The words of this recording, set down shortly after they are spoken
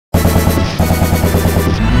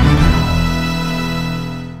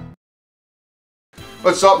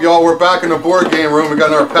What's up, y'all? We're back in the board game room. We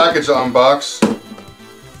got our package to unbox.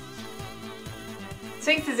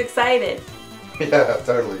 Sphinx is excited. Yeah,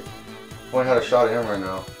 totally. Only had a shot at him right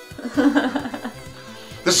now.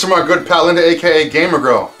 This is from our good pal Linda, AKA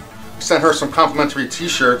Gamergirl. We sent her some complimentary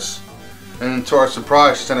t-shirts, and to our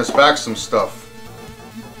surprise, she sent us back some stuff.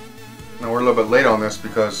 Now we're a little bit late on this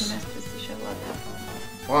because... You're not supposed to show love.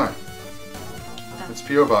 Why? Oh. It's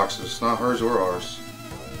P.O. boxes, not hers or ours.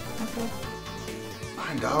 Okay.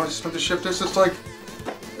 $9 spent to ship this. It's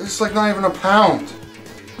like not even a pound.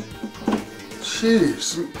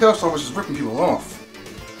 Jeez, post office is ripping people off.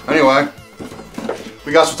 Anyway,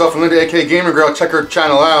 we got some stuff from Linda, AKA Gamergirl. Check her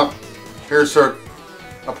channel out. Here's her.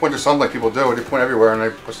 I'll point to something like people do. They point everywhere and they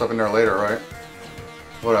put stuff in there later, right?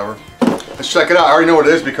 Whatever. Let's check it out. I already know what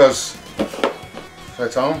it is because, should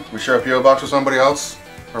I tell them? We share a P.O. box with somebody else,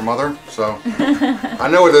 her mother. So I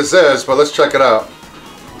know what this is, but let's check it out.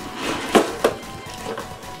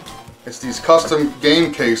 It's these custom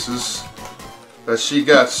game cases that she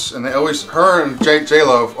gets, and they always, her and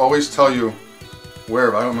J-Love always tell you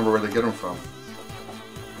where, but I don't remember where they get them from.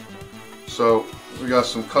 So we got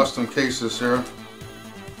some custom cases here.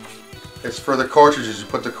 It's for the cartridges. You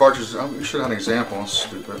put the cartridges. Oh, we should have an example. That's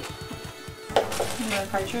stupid. You want a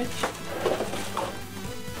cartridge?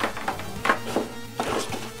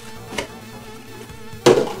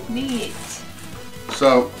 Neat.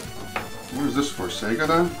 So, what is this for? Sega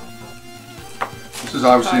then? This is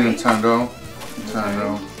obviously Nintendo.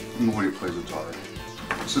 Nobody plays Atari.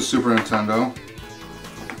 This is Super Nintendo.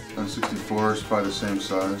 And 64 is probably the same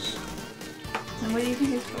size. And what do you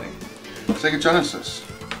think it's for? Sega Genesis.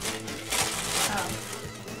 Oh.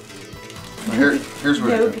 Here's what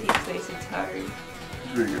Nobody plays Atari.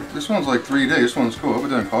 This one's like 3D. This one's cool. I hope it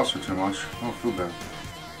didn't cost her too much. I don't feel bad.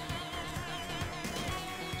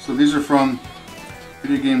 So these are from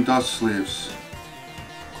Video Game Dust Sleeves.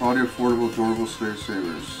 Quality, affordable, durable space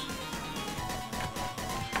savers.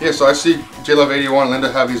 Yeah, so I see JLove81 and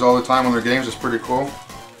Linda have these all the time on their games. It's pretty cool.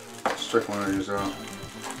 Let's check one of these out.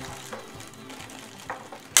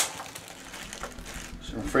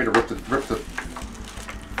 So I'm afraid to rip the.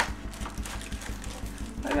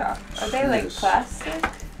 Are they like plastic?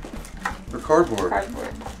 They're cardboard.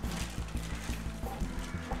 Cardboard.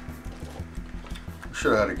 We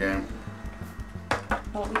should have had a game.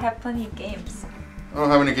 Well, we have plenty of games. I don't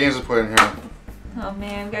have any games to put in here. Oh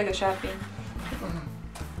man, we gotta go shopping.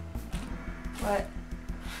 What?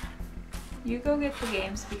 You go get the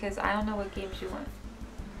games because I don't know what games you want.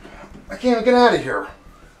 I can't get out of here.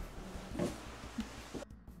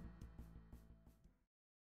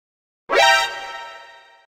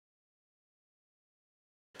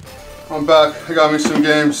 I'm back. I got me some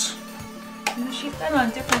games. She's done on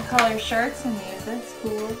different color shirts in these. That's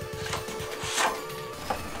cool.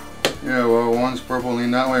 Yeah, well, one's purple leaning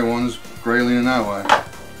that way, one's gray leaning that way.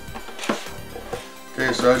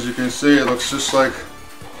 Okay, so as you can see, it looks just like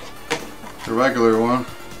the regular one.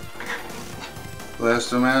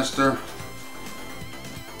 Blaster Master.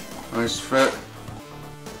 Nice fit.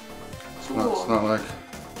 It's not like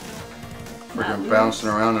freaking bouncing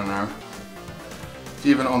around in there. It's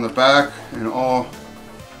even on the back and all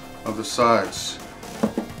of the sides.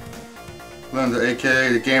 Linda,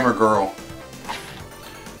 AKA the Gamer Girl.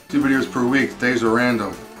 2 videos per week, days are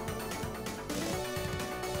random.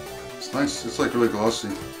 It's nice, it's like really glossy.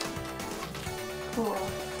 Cool.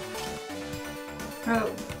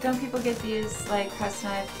 Oh, don't people get these like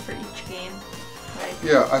customized for each game? Like,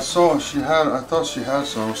 yeah, I thought she had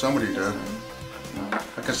some, somebody did.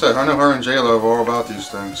 Like I said, I know her and J-Love are all about these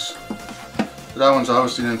things. That one's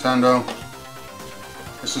obviously Nintendo.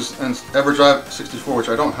 This is an EverDrive 64, which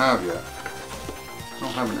I don't have yet. I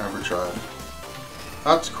don't have an EverDrive.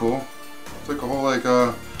 That's cool. It's like a whole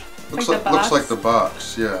looks like the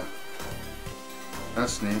box, yeah.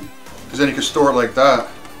 That's neat. Because then you can store it like that,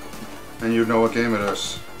 and you'd know what game it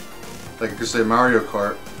is. Like you could say Mario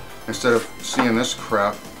Kart. Instead of seeing this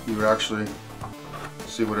crap, you would actually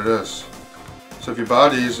see what it is. So if you buy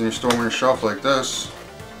these and you store them on your shelf like this,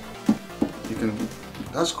 you can.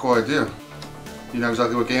 That's a cool idea. You know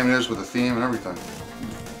exactly what game it is with the theme and everything.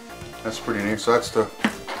 That's pretty neat. So that's the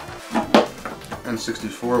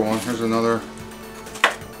N64 one. Here's another.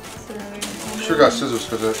 Sure got scissors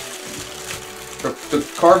because the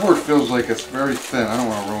cardboard feels like it's very thin. I don't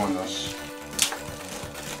want to ruin this.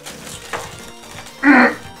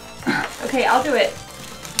 okay, I'll do it.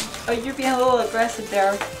 Oh, you're being a little aggressive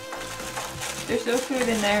there. There's no food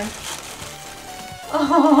in there.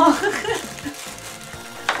 Oh.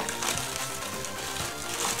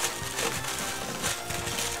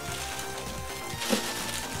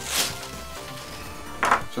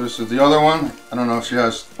 So this is the other one. I don't know if she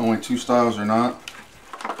has only 2 styles or not.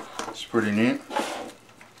 It's pretty neat.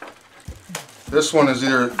 This one is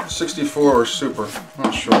either 64 or Super. I'm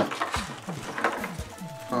not sure.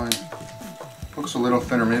 Fine. Looks a little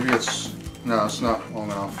thinner. Maybe it's... No, it's not long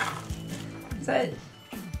enough. Is that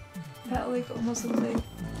like almost looks like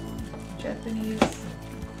Japanese?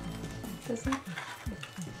 Doesn't it?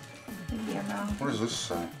 Maybe I'm wrong. What does this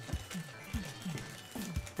say?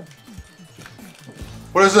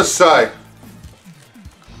 What does this say?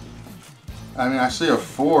 I mean, I see a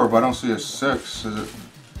 4, but I don't see a 6. Is it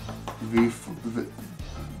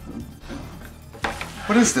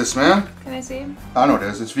What is this, man? Can I see? I know what it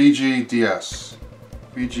is. It's VGDS.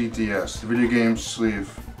 VGDS. The video game sleeve.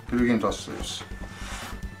 Video game dust sleeves.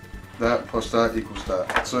 That plus that equals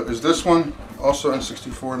that. So is this one also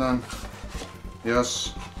N64 then?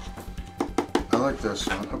 Yes. I like this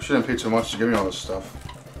one. Hope she didn't pay too much to give me all this stuff.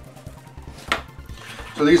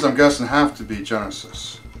 So these, I'm guessing, have to be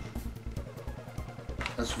Genesis.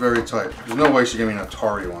 That's very tight. There's no way she gave me an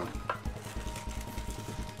Atari one.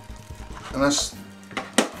 Unless...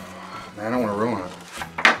 Man, I don't want to ruin it.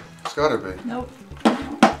 It's gotta be. Nope.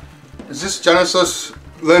 Is this Genesis,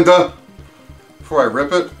 Linda? Before I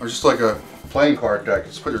rip it? Or just like a playing card deck?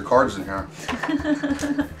 Just put your cards in here.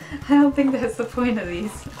 I don't think that's the point of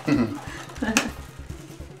these.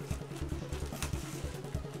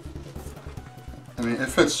 I mean, it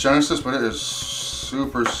fits Genesis, but it is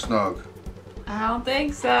super snug. I don't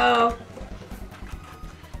think so.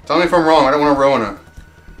 Tell me if I'm wrong, I don't want to ruin it.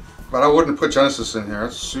 But I wouldn't put Genesis in here,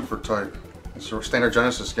 it's super tight. It's a standard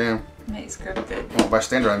Genesis game. Night scripted. Well, by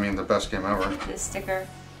standard I mean the best game ever. This sticker.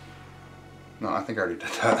 No, I think I already did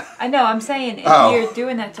that. I know, I'm saying if you're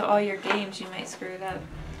doing that to all your games, you might screw it up.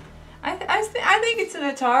 I think it's an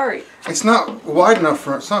Atari. It's not wide enough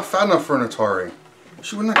for, it's not fat enough for an Atari.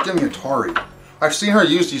 She would not give me Atari. I've seen her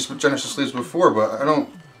use these Genesis sleeves before, but I don't,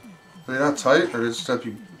 are they that tight? Or it's that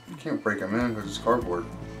you can't break them in because it's cardboard.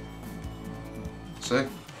 See?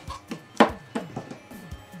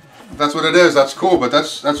 If that's what it is, that's cool, but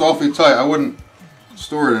that's awfully tight. I wouldn't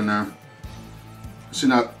store it in there. It's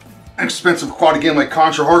not an expensive quad game like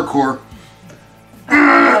Contra Hardcore.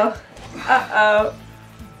 Uh-oh. Uh-oh.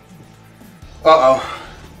 Uh-oh.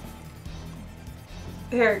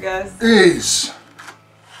 Here it goes. Jeez.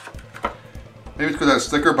 Maybe it's because of that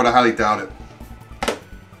sticker, but I highly doubt it.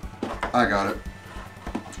 I got it.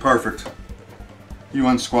 Perfect.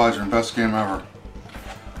 UN Squadron, best game ever.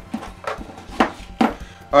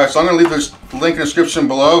 Alright, so I'm going to leave this link in the description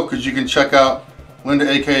below because you can check out Linda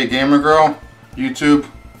AKA Gamergirl, YouTube,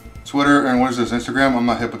 Twitter, and what is this, Instagram? I'm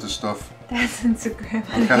not hip with this stuff. That's Instagram.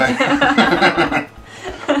 Okay.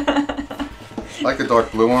 I like the dark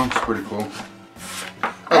blue one, it's pretty cool.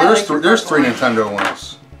 Oh, there's three Nintendo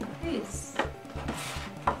ones. Nice.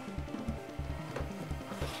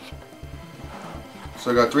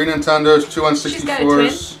 So I got 3 Nintendos, 2 N64s. She's got a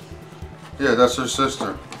twin? Yeah, that's her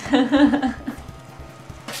sister.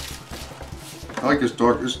 I like this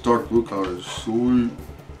dark blue color. It's sweet.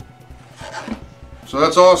 So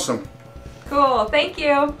that's awesome. Cool, thank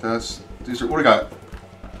you. These are, what do we got?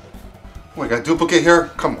 What, we got a duplicate here?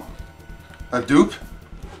 Come on. A dupe?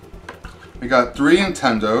 We got 3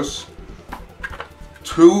 Nintendos.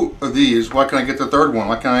 2 of these. Why can't I get the third one?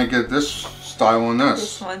 Why can't I get this style on this?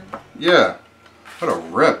 This one. Yeah. What a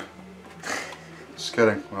rip. Just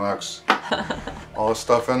kidding. Relax. All the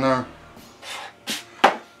stuff in there.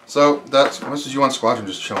 So that's, this is UN Squadron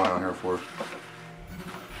just chilling out here for.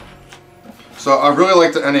 So I really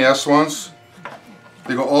like the NES ones.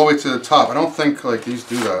 They go all the way to the top. I don't think like these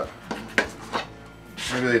do that.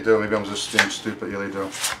 Maybe they do. Maybe I'm just being stupid. Yeah, they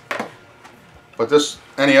do. But this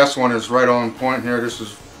NES one is right on point here. This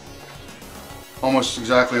is almost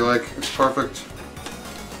exactly like, it's perfect.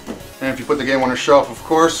 And if you put the game on a shelf, of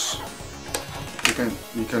course, you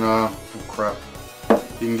can oh crap.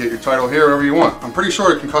 You can get your title here wherever you want. I'm pretty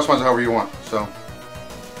sure you can customize it however you want. So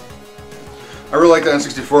I really like the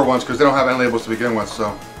N64 ones because they don't have any labels to begin with,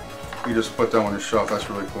 so you just put them on your shelf. That's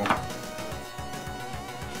really cool.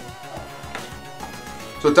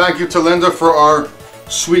 So thank you to Linda for our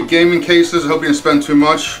sweet gaming cases. I hope you didn't spend too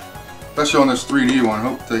much, especially on this 3D one. I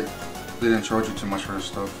hope they didn't charge you too much for this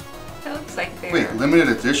stuff. It looks like they're... Wait, limited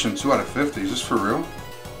edition, 2 out of 50. Is this for real?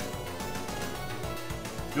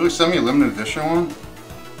 You really sent me a limited edition one?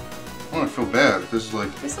 I don't feel bad. This is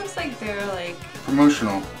like... This looks like they're like...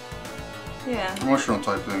 promotional. Yeah. Promotional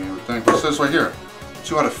type thing, you would think. What's this right here?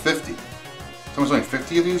 2 out of 50. Someone's like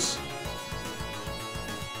 50 of these?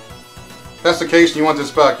 If that's the case and you want this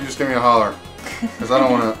back, you just give me a holler. Because I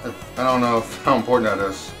don't want to... I don't know how important that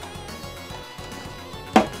is.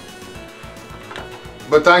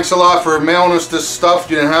 But thanks a lot for mailing us this stuff.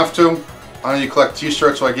 You didn't have to. I know you collect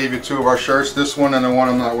t-shirts, so I gave you 2 of our shirts. This one and the one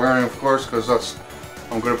I'm not wearing, of course, because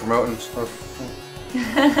I'm good at promoting stuff.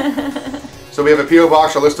 So we have a P.O.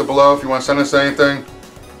 box listed below if you want to send us anything.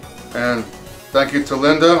 And thank you to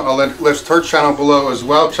Linda. I'll list her channel below as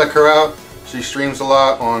well. Check her out. She streams a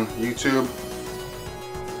lot on YouTube.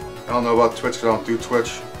 I don't know about Twitch because I don't do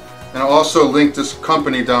Twitch. And I'll also link this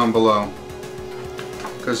company down below,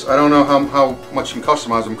 because I don't know how much you can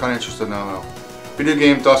customize them. I'm kind of interested now though. Video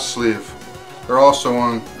Game Dust Sleeve. They're also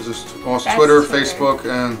on Twitter, Facebook,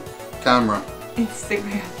 and camera.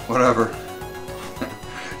 Instagram. Whatever.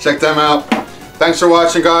 Check them out. Thanks for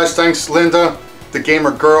watching, guys. Thanks, Linda, the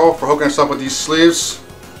Gamer Girl, for hooking us up with these sleeves.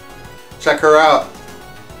 Check her out.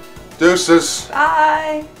 Deuces.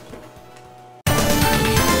 Bye.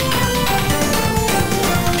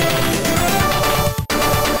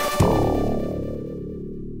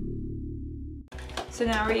 So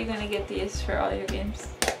now are you going to get these for all your games?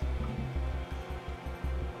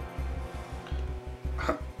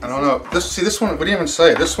 I don't know. This one, what do you even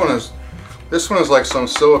say? This one is like some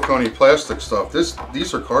silicone-y plastic stuff.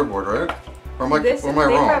 These are cardboard, right? Or am I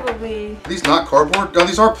wrong? Probably... Are these not cardboard? No,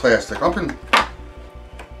 these are plastic. Yeah,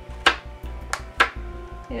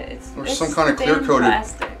 it's some kind of clear coated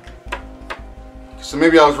plastic. So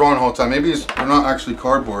maybe I was wrong the whole time. Maybe they're not actually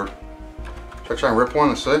cardboard. Should I try and rip one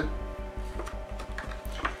and see?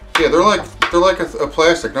 Yeah, they're like a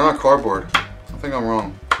plastic. They're not cardboard. I think I'm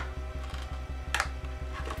wrong.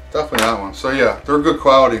 Definitely that one. So yeah, they're good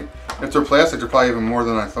quality. If they're plastic, they're probably even more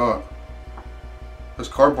than I thought. This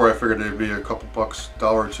cardboard, I figured they'd be a couple bucks,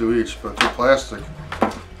 $1 or $2 each, but if they're plastic,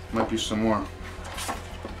 might be some more.